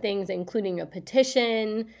different things, including a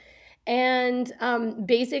petition. And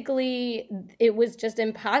basically, it was just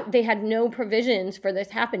they had no provisions for this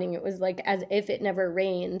happening. It was like as if it never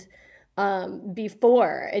rained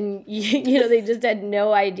before. And, they just had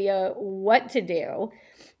no idea what to do.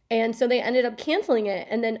 And so they ended up canceling it.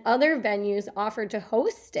 And then other venues offered to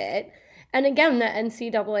host it. And again, the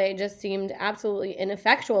NCAA just seemed absolutely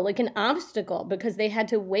ineffectual, like an obstacle, because they had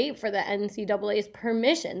to wait for the NCAA's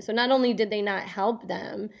permission. So not only did they not help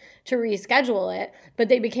them to reschedule it, but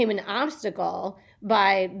they became an obstacle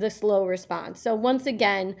by the slow response. So once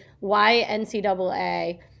again, why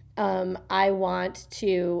NCAA? I want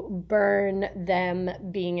to burn them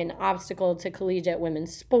being an obstacle to collegiate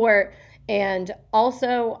women's sport. And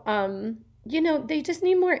also, they just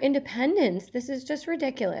need more independence. This is just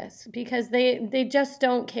ridiculous because they just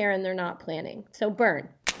don't care and they're not planning. So burn.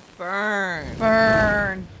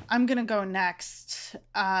 I'm going to go next.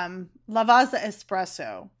 Lavazza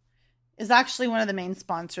Espresso is actually one of the main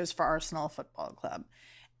sponsors for Arsenal Football Club.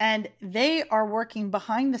 And they are working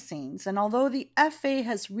behind the scenes. And although the FA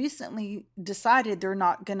has recently decided they're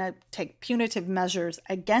not going to take punitive measures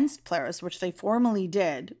against players, which they formally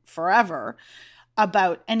did forever,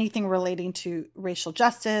 about anything relating to racial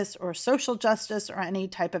justice or social justice or any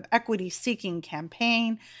type of equity-seeking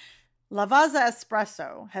campaign, Lavazza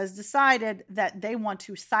Espresso has decided that they want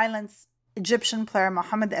to silence Egyptian player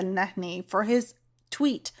Mohamed El Nahni for his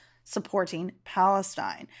tweet supporting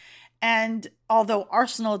Palestine. And although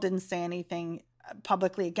Arsenal didn't say anything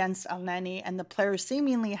publicly against El Nahni, and the players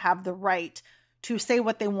seemingly have the right to say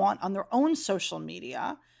what they want on their own social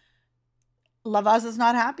media, Lavazza is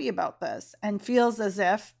not happy about this and feels as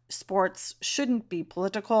if sports shouldn't be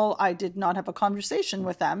political. I did not have a conversation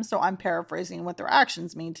with them, so I'm paraphrasing what their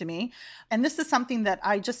actions mean to me. And this is something that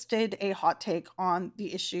I just did a hot take on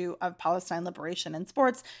the issue of Palestine liberation in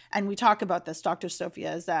sports. And we talk about this, Dr.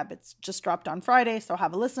 Sophia Zeb. It's just dropped on Friday, so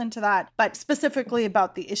have a listen to that. But specifically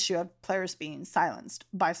about the issue of players being silenced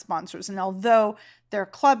by sponsors. And although their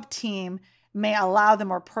club team may allow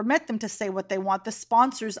them or permit them to say what they want, the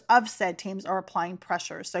sponsors of said teams are applying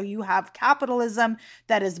pressure. So you have capitalism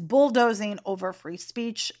that is bulldozing over free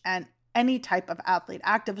speech and any type of athlete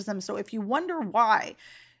activism. So if you wonder why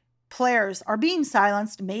players are being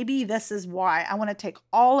silenced, maybe this is why. I want to take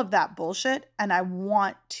all of that bullshit and I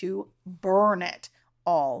want to burn it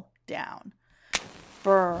all down.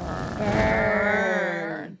 Burn.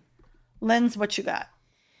 Linz, what you got?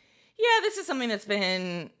 Yeah, this is something that's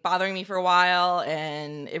been bothering me for a while,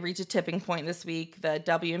 and it reached a tipping point this week. The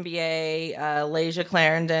WNBA, Layshia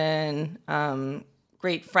Clarendon,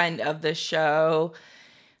 great friend of the show,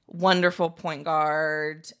 wonderful point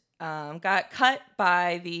guard, got cut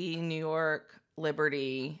by the New York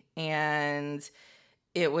Liberty, and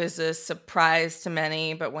it was a surprise to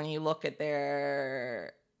many. But when you look at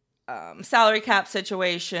their salary cap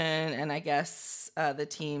situation, and I guess the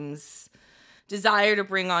team's desire to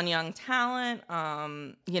bring on young talent,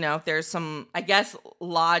 there's some, I guess,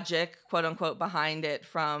 logic, quote unquote, behind it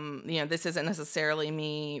from, this isn't necessarily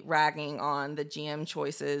me ragging on the GM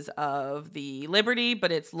choices of the Liberty,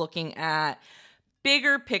 but it's looking at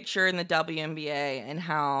bigger picture in the WNBA and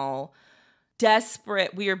how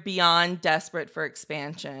desperate, we are beyond desperate for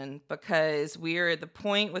expansion, because we're at the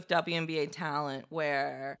point with WNBA talent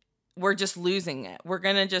where we're just losing it. We're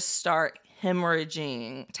going to just start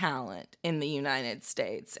hemorrhaging talent in the United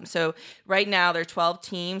States. So right now there are 12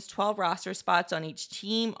 teams, 12 roster spots on each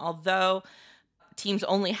team, although teams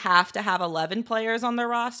only have to have 11 players on their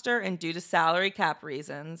roster, and due to salary cap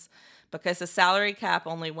reasons, because the salary cap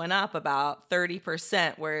only went up about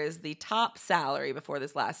 30%, whereas the top salary before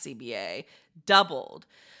this last CBA doubled.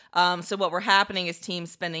 So what we're happening is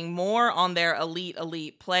teams spending more on their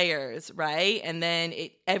elite players, right? And then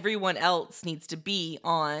everyone else needs to be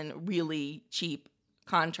on really cheap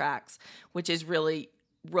contracts, which is really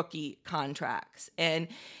rookie contracts. And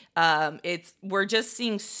we're just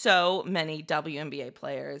seeing so many WNBA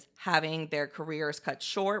players having their careers cut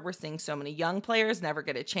short. We're seeing so many young players never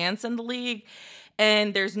get a chance in the league.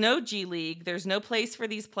 And there's no G League. There's no place for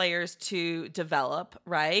these players to develop,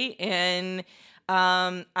 right? And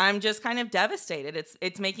I'm just kind of devastated.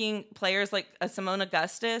 It's making players like Simone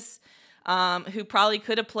Augustus, who probably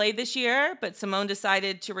could have played this year, but Simone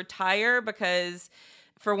decided to retire because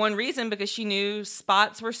for one reason, because she knew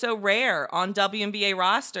spots were so rare on WNBA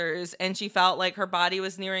rosters and she felt like her body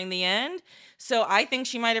was nearing the end. So I think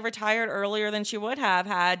she might have retired earlier than she would have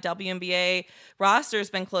had WNBA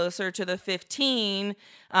rosters been closer to the 15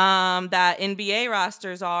 that NBA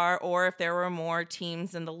rosters are, or if there were more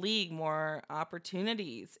teams in the league, more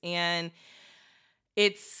opportunities. And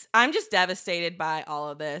I'm just devastated by all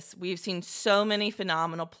of this. We've seen so many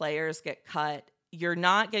phenomenal players get cut. You're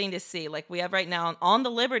not getting to see, like we have right now on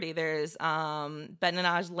the Liberty, there's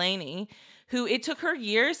Betnanaj Laney, who it took her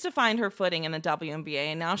years to find her footing in the WNBA,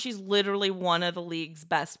 and now she's literally one of the league's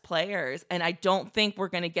best players. And I don't think we're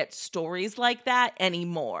going to get stories like that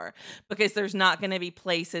anymore, because there's not going to be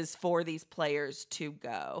places for these players to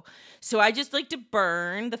go. So I just like to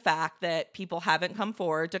burn the fact that people haven't come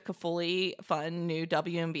forward to fully fund new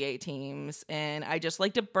WNBA teams, and I just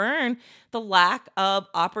like to burn the lack of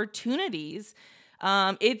opportunities.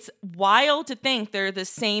 It's wild to think there are the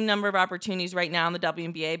same number of opportunities right now in the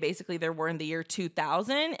WNBA basically there were in the year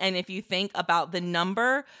 2000. And if you think about the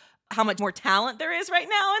number, how much more talent there is right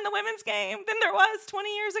now in the women's game than there was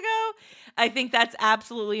 20 years ago, I think that's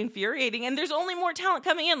absolutely infuriating. And there's only more talent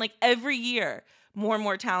coming in. Like every year, more and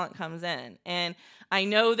more talent comes in. And I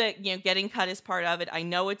know that, getting cut is part of it. I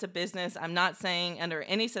know it's a business. I'm not saying under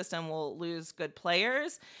any system we'll lose good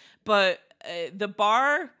players, but the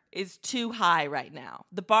bar is too high right now.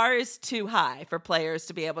 The bar is too high for players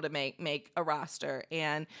to be able to make a roster.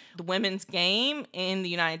 And the women's game in the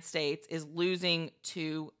United States is losing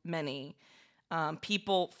too many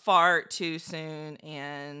people far too soon,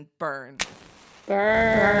 and burn.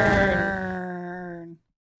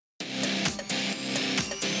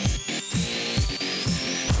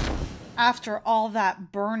 After all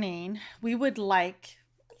that burning, we would like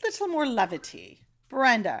a little more levity.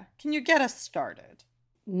 Brenda, can you get us started?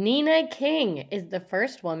 Nina King is the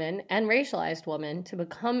first woman and racialized woman to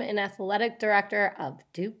become an athletic director of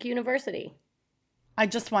Duke University. I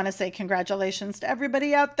just want to say congratulations to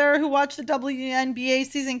everybody out there who watched the WNBA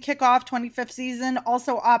season kickoff, 25th season,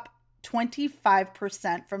 also up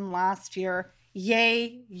 25% from last year.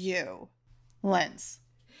 Yay, you. Linz.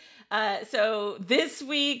 So this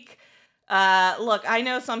week, look, I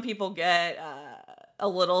know some people get a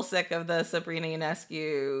little sick of the Sabrina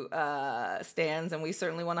Ionescu stands, and we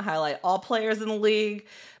certainly want to highlight all players in the league,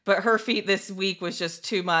 but her feat this week was just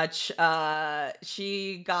too much.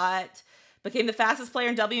 She became the fastest player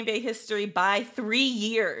in WNBA history by 3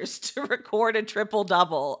 years to record a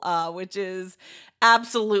triple-double, which is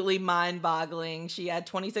absolutely mind-boggling. She had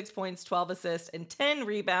 26 points, 12 assists, and 10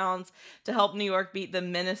 rebounds to help New York beat the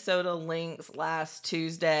Minnesota Lynx last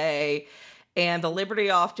Tuesday. And the Liberty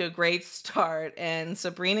off to a great start. And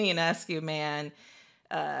Sabrina Ionescu, man,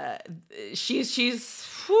 she's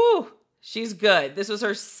good. This was her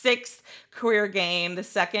 6th career game. The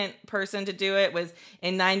second person to do it was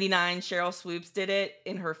in 99. Cheryl Swoops did it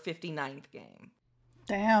in her 59th game.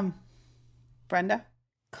 Damn. Brenda?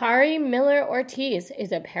 Kari Miller-Ortiz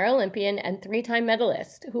is a Paralympian and 3-time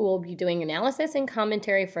medalist who will be doing analysis and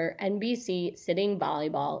commentary for NBC sitting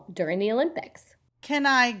volleyball during the Olympics. Can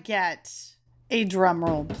I get a drum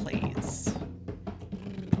roll, please?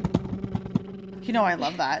 You know I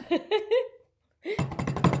love that.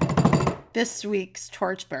 This week's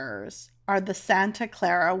torchbearers are the Santa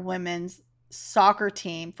Clara women's soccer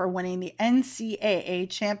team for winning the NCAA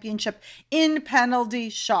championship in penalty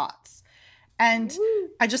shots. And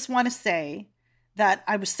I just want to say that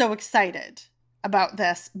I was so excited about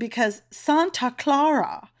this because Santa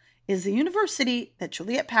Clara is the university that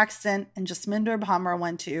Juliet Paxton and Jasminder Bhamra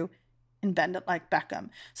went to in Bend It Like Beckham.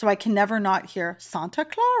 So I can never not hear Santa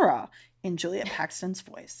Clara in Juliet Paxton's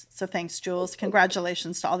voice. So thanks, Jules.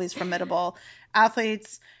 Congratulations to all these formidable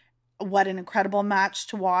athletes. What an incredible match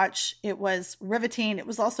to watch. It was riveting. It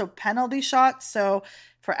was also penalty shots. So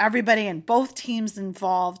for everybody and both teams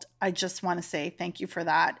involved, I just want to say thank you for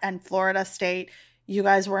that. And Florida State, you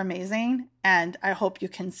guys were amazing. And I hope you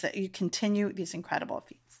continue these incredible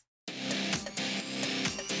feats.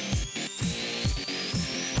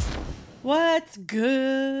 What's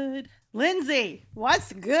good? Lindsay,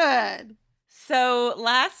 what's good? So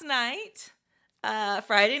last night,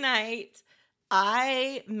 Friday night,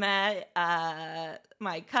 I met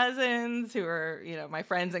my cousins who are, my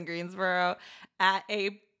friends in Greensboro at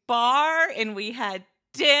a bar, and we had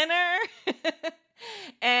dinner.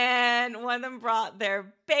 And one of them brought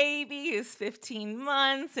their baby who's 15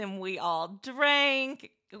 months, and we all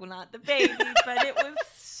drank. Well, not the baby, but it was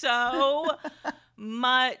so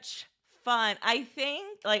much fun. I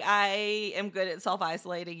think I am good at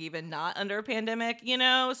self-isolating, even not under pandemic,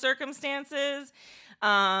 circumstances.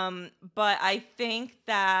 But I think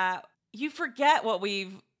that you forget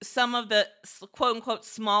some of the quote unquote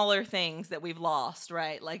smaller things that we've lost,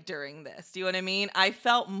 right? Like during this. Do you know what I mean? I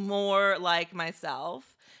felt more like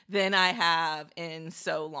myself than I have in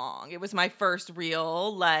so long. It was my first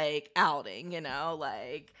real like outing,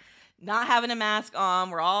 like not having a mask on.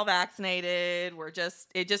 We're all vaccinated.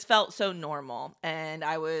 It just felt so normal. And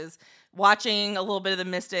I was watching a little bit of the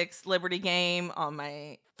Mystics Liberty game on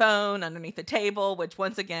my phone underneath the table, which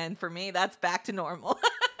once again, for me, that's back to normal.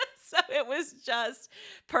 So it was just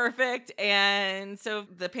perfect. And so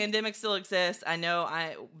the pandemic still exists. I know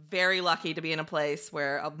I'm very lucky to be in a place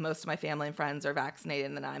where most of my family and friends are vaccinated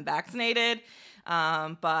and then I'm vaccinated.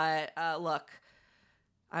 But look,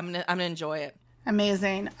 I'm gonna enjoy it.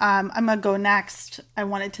 Amazing. I'm going to go next. I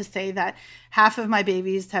wanted to say that half of my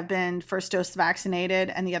babies have been first dose vaccinated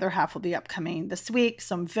and the other half will be upcoming this week.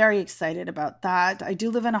 So I'm very excited about that. I do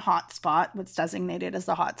live in a hot spot, what's designated as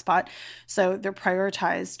a hot spot. So they're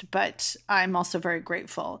prioritized, but I'm also very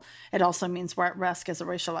grateful. It also means we're at risk as a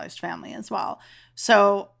racialized family as well.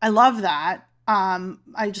 So I love that.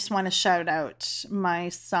 I just want to shout out my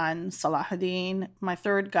son, Salahuddin, my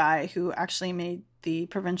third guy, who actually made the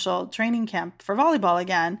provincial training camp for volleyball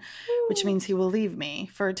again, which means he will leave me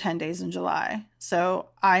for 10 days in July. So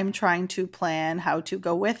I'm trying to plan how to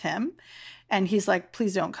go with him. And he's like,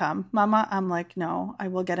 please don't come, Mama. I'm like, no, I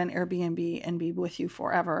will get an Airbnb and be with you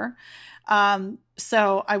forever.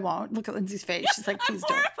 So I won't. Look at Lindsay's face. She's like, please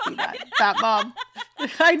don't do that, Mom.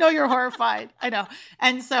 I know you're horrified. I know.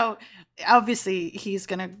 And so obviously he's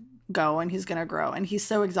going to go and he's going to grow. And he's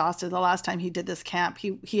so exhausted. The last time he did this camp,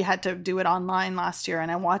 he had to do it online last year.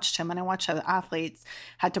 And I watched him and I watched how the athletes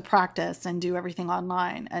had to practice and do everything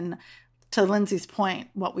online. And to Lindsay's point,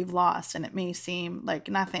 what we've lost, and it may seem like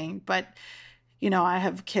nothing, but I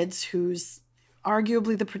have kids whose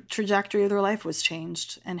arguably the trajectory of their life was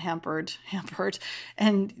changed and hampered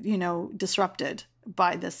and, disrupted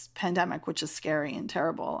by this pandemic, which is scary and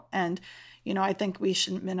terrible. And I think we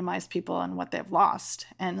shouldn't minimize people and what they've lost.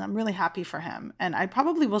 And I'm really happy for him. And I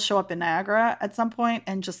probably will show up in Niagara at some point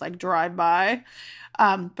and just like drive by,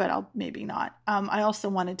 but I'll maybe not. I also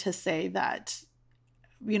wanted to say that,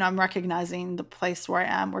 I'm recognizing the place where I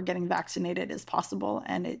am, where getting vaccinated is possible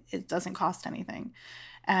and it doesn't cost anything.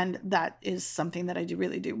 And that is something that I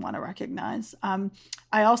really do want to recognize.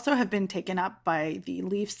 I also have been taken up by the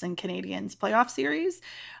Leafs and Canadiens playoff series,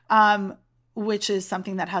 which is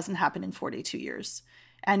something that hasn't happened in 42 years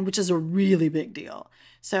and which is a really big deal.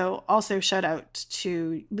 So also shout out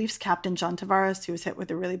to Leafs captain John Tavares, who was hit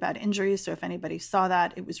with a really bad injury. So if anybody saw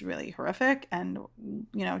that, it was really horrific. And,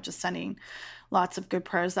 just sending lots of good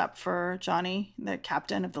prayers up for Johnny, the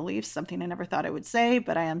captain of the Leafs, something I never thought I would say,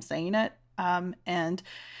 but I am saying it. And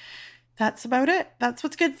that's about it. That's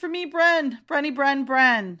what's good for me,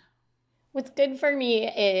 Bren. What's good for me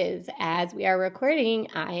is, as we are recording,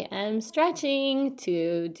 I am stretching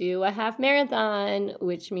to do a half marathon,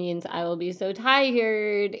 which means I will be so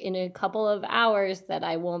tired in a couple of hours that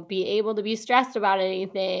I won't be able to be stressed about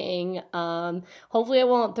anything. Hopefully I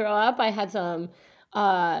won't throw up. I had some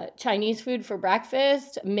Chinese food for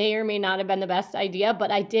breakfast. May or may not have been the best idea, but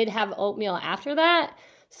I did have oatmeal after that.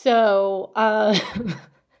 So I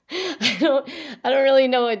don't really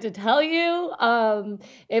know what to tell you.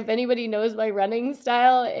 If anybody knows my running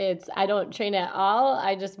style, I don't train at all.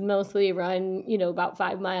 I just mostly run, about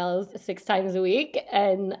 5 miles 6 times a week.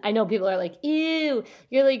 And I know people are like, ew,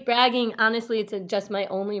 you're like bragging. Honestly, it's just my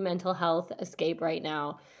only mental health escape right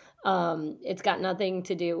now. It's got nothing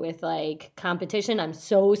to do with like competition. I'm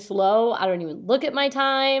so slow. I don't even look at my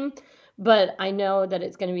time, but I know that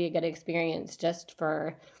it's going to be a good experience just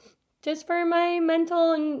for my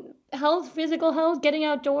mental and health, physical health, getting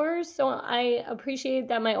outdoors. So I appreciate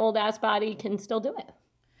that my old ass body can still do it.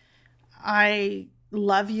 I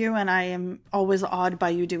love you, and I am always awed by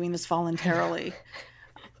you doing this voluntarily.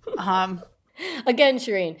 Again,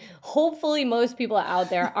 Shireen, hopefully most people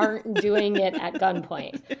out there aren't doing it at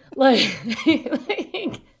gunpoint. Like,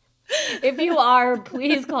 if you are,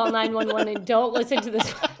 please call 911 and don't listen to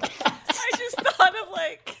this podcast. I just thought of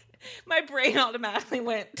my brain automatically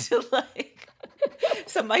went to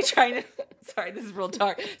somebody trying to, sorry, this is real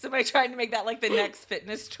dark. Somebody trying to make that the next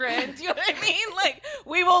fitness trend. You know what I mean?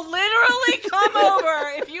 We will literally come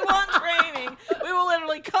over if you want training. We will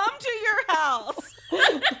literally come to your house.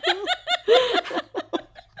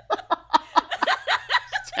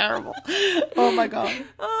 Terrible. Oh my God.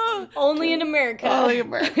 Oh, only in America. Only in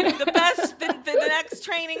America. The best, the next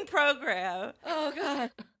training program. Oh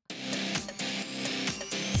God.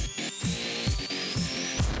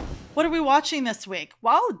 What are we watching this week?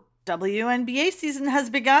 Well, WNBA season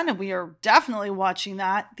has begun, and we are definitely watching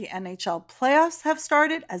that. The NHL playoffs have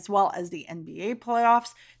started, as well as the NBA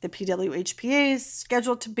playoffs. The PWHPA is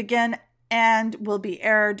scheduled to begin and will be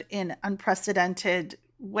aired in unprecedented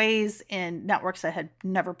ways in networks that had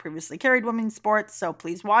never previously carried women's sports, so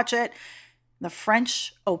please watch it. The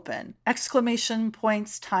French Open, exclamation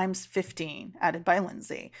points times 15, added by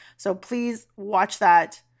Lindsay. So please watch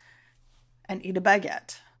that and eat a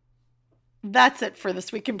baguette. That's it for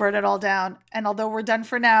this week in Burn It All Down. And although we're done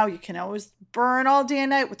for now, you can always burn all day and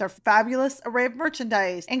night with our fabulous array of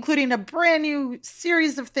merchandise, including a brand new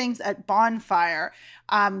series of things at Bonfire.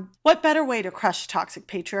 What better way to crush toxic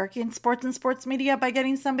patriarchy in sports and sports media by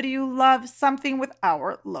getting somebody you love something with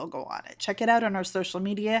our logo on it? Check it out on our social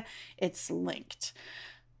media. It's linked.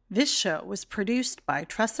 This show was produced by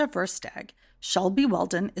Tressa Versteg. Shelby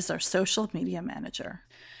Weldon is our social media manager.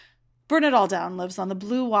 Burn It All Down lives on the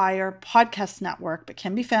Blue Wire podcast network, but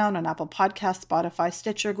can be found on Apple Podcasts, Spotify,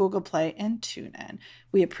 Stitcher, Google Play, and TuneIn.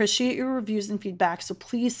 We appreciate your reviews and feedback, so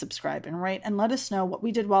please subscribe and rate and let us know what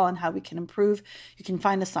we did well and how we can improve. You can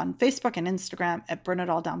find us on Facebook and Instagram at Burn It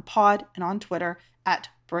All Down Pod and on Twitter at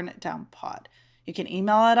Burn It Down Pod. You can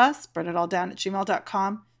email at us,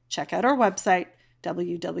 burnitalldown@gmail.com. Check out our website,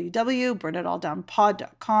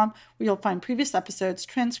 www.burnitalldownpod.com, where you'll find previous episodes,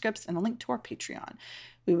 transcripts, and a link to our Patreon.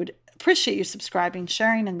 We would appreciate you subscribing,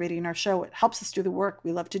 sharing, and rating our show. It helps us do the work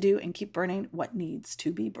we love to do and keep burning what needs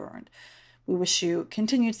to be burned. We wish you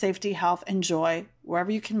continued safety, health, and joy wherever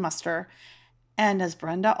you can muster. And as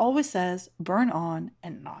Brenda always says, burn on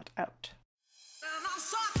and not out.